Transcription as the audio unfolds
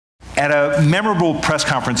At a memorable press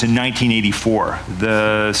conference in 1984,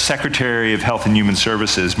 the Secretary of Health and Human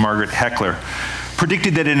Services, Margaret Heckler,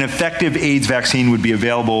 predicted that an effective AIDS vaccine would be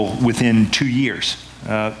available within 2 years.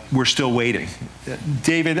 We're still waiting.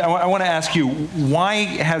 David, I want to ask you, why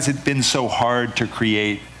has it been so hard to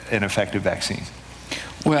create an effective vaccine?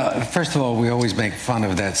 Well, first of all, we always make fun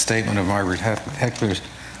of that statement of Margaret Heckler's,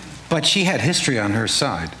 but she had history on her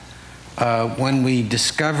side. When we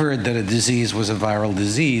discovered that a disease was a viral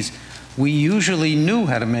disease, we usually knew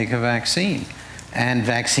how to make a vaccine. And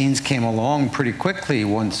vaccines came along pretty quickly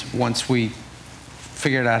once we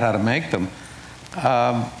figured out how to make them.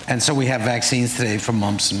 And so we have vaccines today for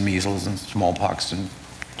mumps and measles and smallpox and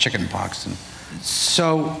chickenpox. And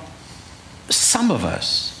so some of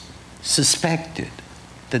us suspected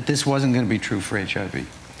that this wasn't going to be true for HIV.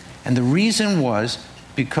 And the reason was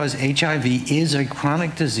because HIV is a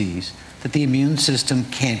chronic disease that the immune system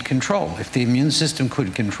can't control. If the immune system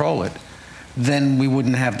could control it, then we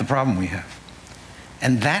wouldn't have the problem we have.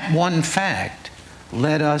 And that one fact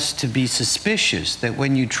led us to be suspicious that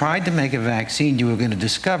when you tried to make a vaccine, you were going to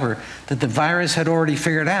discover that the virus had already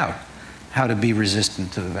figured out how to be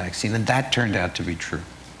resistant to the vaccine, and that turned out to be true.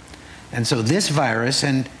 And so this virus,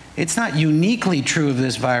 and it's not uniquely true of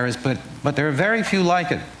this virus, but there are very few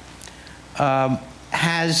like it,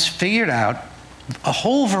 has figured out a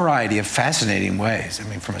whole variety of fascinating ways. I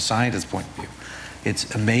mean, from a scientist's point of view,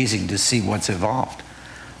 it's amazing to see what's evolved.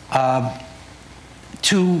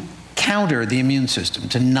 To counter the immune system,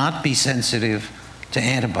 to not be sensitive to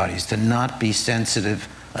antibodies, to not be sensitive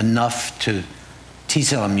enough to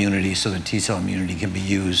T-cell immunity so that T-cell immunity can be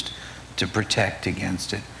used to protect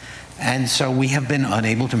against it. And so we have been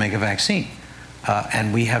unable to make a vaccine.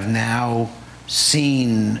 And we have now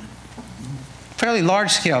seen fairly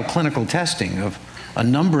large-scale clinical testing of a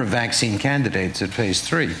number of vaccine candidates at phase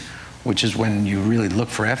 3, which is when you really look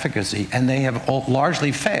for efficacy, and they have all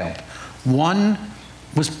largely failed. One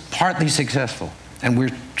was partly successful, and we're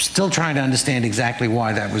still trying to understand exactly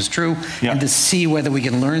why that was true, and to see whether we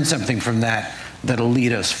can learn something from that that'll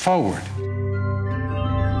lead us forward.